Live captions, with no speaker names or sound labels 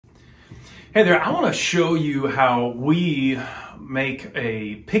Hey there, I want to show you how we make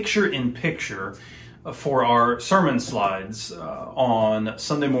a picture-in-picture for our sermon slides on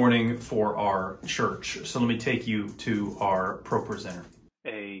Sunday morning for our church. So let me take you to our Pro Presenter.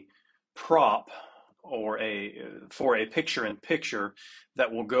 A prop or for a picture-in-picture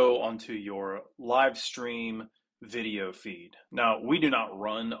that will go onto your live stream video feed. Now, we do not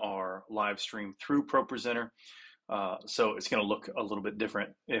run our live stream through Pro Presenter. So it's going to look a little bit different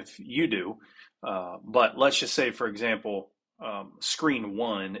if you do. But let's just say, for example, screen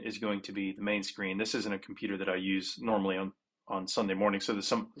one is going to be the main screen. This isn't a computer that I use normally on Sunday morning, so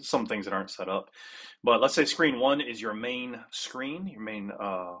there's some things that aren't set up. But let's say screen one is your main screen, your main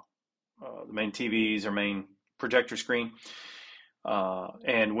the main TVs or main projector screen.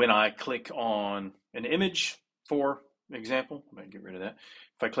 And when I click on an image, for example, I'm going to get rid of that.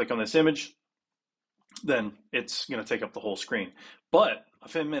 If I click on this image, then it's going to take up the whole screen. But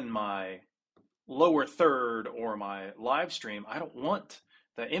if I'm in my lower third or my live stream, I don't want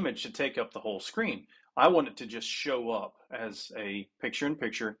the image to take up the whole screen. I want it to just show up as a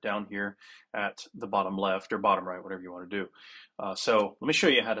picture-in-picture down here at the bottom left or bottom right, whatever you want to do. So let me show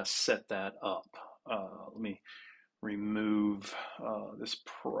you how to set that up. Let me remove this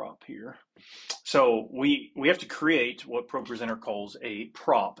prop here. So we have to create what Pro Presenter calls a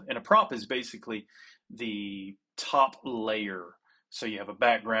prop. And a prop is basically the top layer. So you have a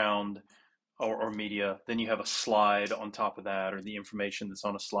background or media, then you have a slide on top of that, or the information that's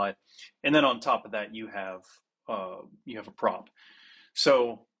on a slide. And then on top of that, you have a prop.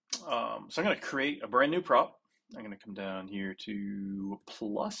 So, I'm going to create a brand new prop. I'm going to come down here to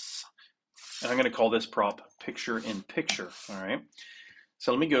plus, and I'm going to call this prop picture-in-picture. All right.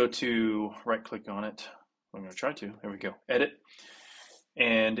 So let me go to right click on it. I'm going to try to. There we go. Edit.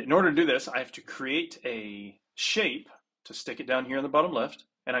 And in order to do this, I have to create a shape to stick it down here in the bottom left.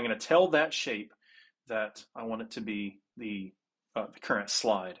 And I'm going to tell that shape that I want it to be the current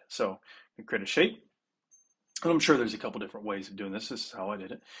slide. So I create a shape. And I'm sure there's a couple different ways of doing this. This is how I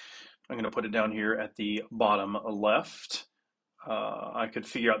did it. I'm going to put it down here at the bottom left. I could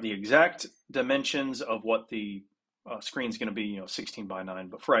figure out the exact dimensions of what the screen's going to be, 16 by 9.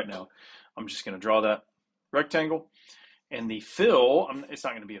 But for right now, I'm just going to draw that rectangle. And the fill, it's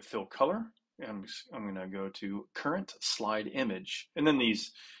not going to be a fill color. I'm going to go to current slide image. And then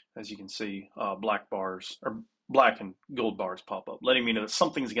these, as you can see, black bars or black and gold bars pop up, letting me know that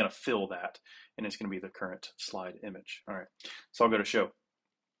something's going to fill that. And it's going to be the current slide image. All right. So I'll go to show.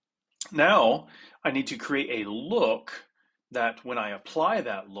 Now I need to create a look that when I apply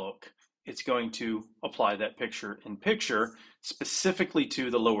that look, it's going to apply that picture-in-picture specifically to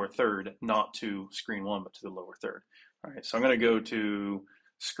the lower third, not to screen one, but to the lower third. All right, so I'm going to go to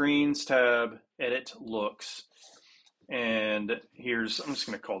Screens tab, Edit Looks, and I'm just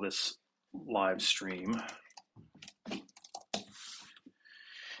going to call this Live Stream.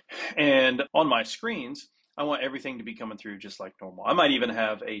 And on my screens, I want everything to be coming through just like normal. I might even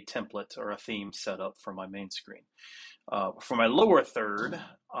have a template or a theme set up for my main screen. For my lower third,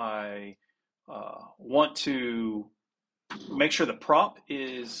 I want to make sure the prop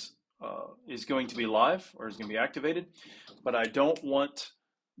is going to be live or is going to be activated, but I don't want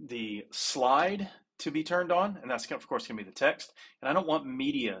the slide to be turned on, and that's of course going to be the text, and I don't want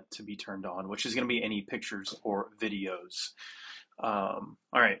media to be turned on, which is going to be any pictures or videos. All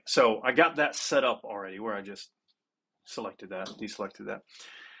right, so I got that set up already where I just selected that, deselected that.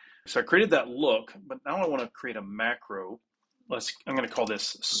 So I created that look, but now I want to create a macro. I'm going to call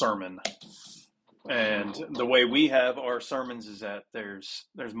this sermon. And the way we have our sermons is that there's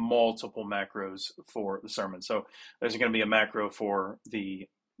multiple macros for the sermon. So there's going to be a macro for the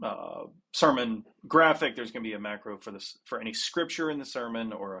sermon graphic. There's going to be a macro for any scripture in the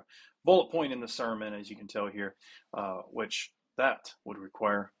sermon or a bullet point in the sermon, as you can tell here, which that would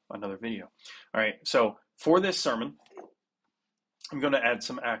require another video. All right, so for this sermon, I'm going to add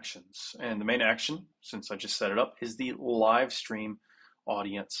some actions. And the main action, since I just set it up, is the live stream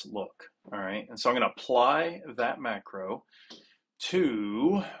audience look. All right, and so I'm going to apply that macro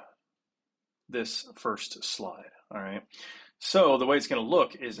to this first slide. All right, so the way it's going to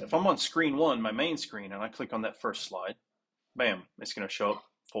look is if I'm on screen one, my main screen, and I click on that first slide, bam, it's going to show up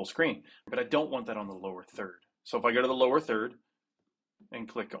full screen. But I don't want that on the lower third. So if I go to the lower third and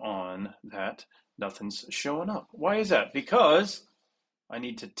click on that, nothing's showing up. Why is that? Because I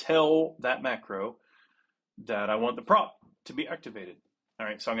need to tell that macro that I want the prop to be activated. All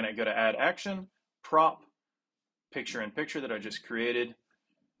right, so I'm going to go to add action, prop, picture-in-picture that I just created.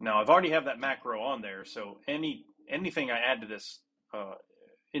 Now I've already have that macro on there, so anything I add to this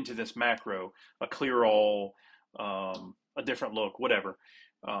into this macro, a clear all, a different look, whatever,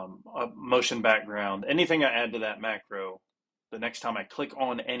 a motion background, anything I add to that macro, the next time I click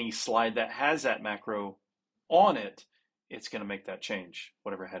on any slide that has that macro on it, it's going to make that change,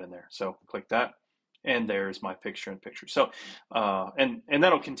 whatever I had in there. So click that, and there's my picture in picture. So, and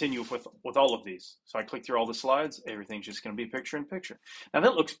that'll continue with all of these. So I click through all the slides, everything's just going to be picture in picture. Now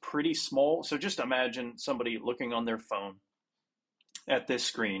that looks pretty small. So just imagine somebody looking on their phone at this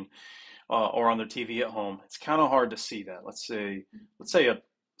screen or on their TV at home. It's kind of hard to see that. Let's say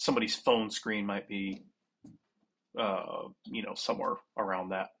somebody's phone screen might be, somewhere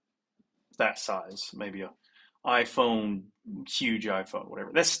around that size, maybe a iPhone, huge iPhone,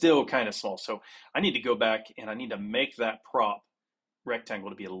 whatever. That's still kind of small. So I need to go back and I need to make that prop rectangle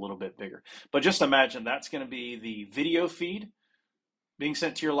to be a little bit bigger. But just imagine that's going to be the video feed being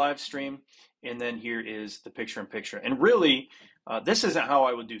sent to your live stream. And then here is the picture in picture. And really, this isn't how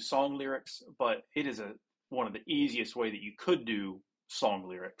I would do song lyrics, but it is one of the easiest way that you could do song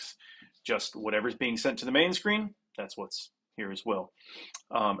lyrics. Just whatever's being sent to the main screen, that's what's here as well.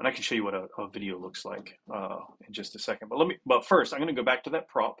 And I can show you what a video looks like in just a second. But first, I'm going to go back to that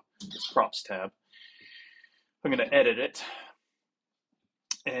prop, this props tab. I'm going to edit it.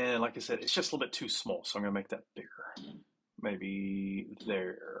 And like I said, it's just a little bit too small, so I'm going to make that bigger. Maybe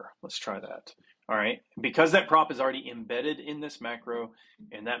there. Let's try that. All right. Because that prop is already embedded in this macro,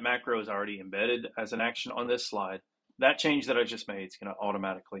 and that macro is already embedded as an action on this slide, that change that I just made is going to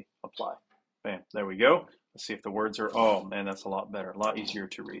automatically apply. Bam. There we go. Let's see if the words are, oh man, that's a lot better, a lot easier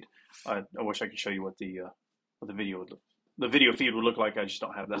to read. I wish I could show you what the video would look, the video feed would look like. I just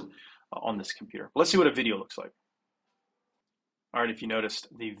don't have that on this computer. But let's see what a video looks like. All right, if you noticed,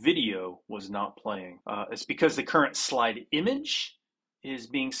 the video was not playing. It's because the current slide image is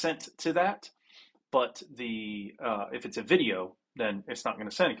being sent to that, but if it's a video, then it's not going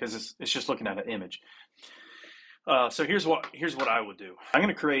to send it because it's just looking at an image. So here's what I would do. I'm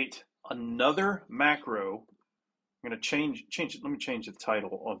going to create another macro. I'm going to change it. Let me change the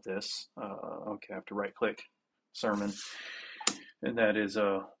title of this. Okay, I have to right click sermon, and that is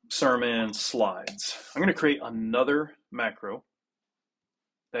sermon slides. I'm going to create another macro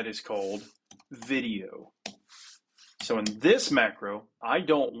that is called video. So in this macro, I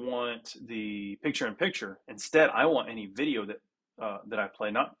don't want the picture in picture. Instead, I want any video that I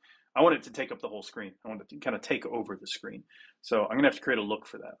play. I want it to take up the whole screen. I want it to kind of take over the screen. So I'm going to have to create a look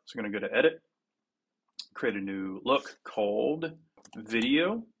for that. So I'm going to go to edit, create a new look called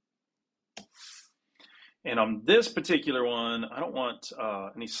video. And on this particular one, I don't want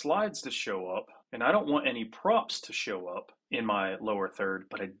any slides to show up, and I don't want any props to show up in my lower third,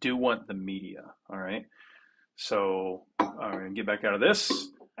 but I do want the media. All right. So I'm going to get back out of this,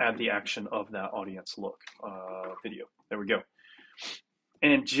 add the action of that audience look video. There we go.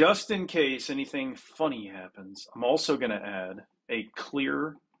 And just in case anything funny happens, I'm also going to add a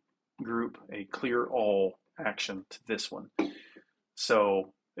clear group, a clear all action to this one.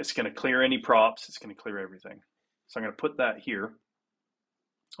 So it's going to clear any props. It's going to clear everything. So I'm going to put that here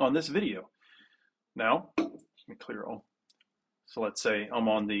on this video. Now, let me clear all. So let's say I'm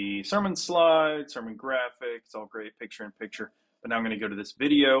on the sermon slide, sermon graphics, all great, picture in picture. But now I'm going to go to this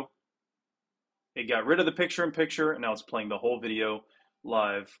video. It got rid of the picture in picture, and now it's playing the whole video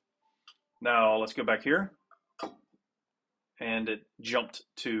live. Now let's go back here. And it jumped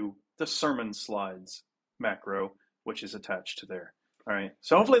to the sermon slides macro, which is attached to there. All right,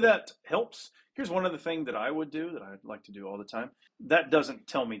 so hopefully that helps. Here's one other thing that I would do that I'd like to do all the time. That doesn't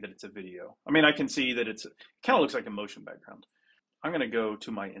tell me that it's a video. I mean, I can see that it kind of looks like a motion background. I'm going to go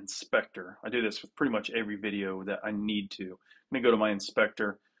to my inspector. I do this with pretty much every video that I need to. I'm going to go to my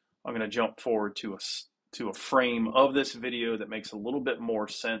inspector. I'm going to jump forward to a frame of this video that makes a little bit more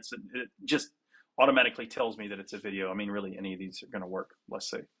sense. It just automatically tells me that it's a video. I mean, really, any of these are going to work. Let's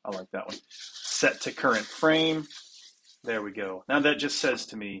say I like that one. Set to current frame. There we go. Now that just says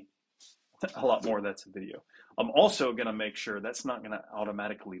to me a lot more that's a video. I'm also going to make sure that's not going to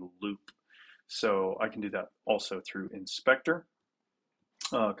automatically loop. So I can do that also through inspector.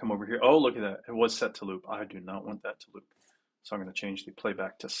 Come over here. Oh, look at that. It was set to loop. I do not want that to loop. So I'm going to change the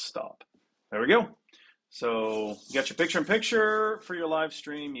playback to stop. There we go. So you got your picture in picture for your live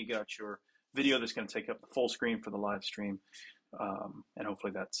stream. You got your video that's going to take up the full screen for the live stream. And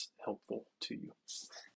hopefully that's helpful to you.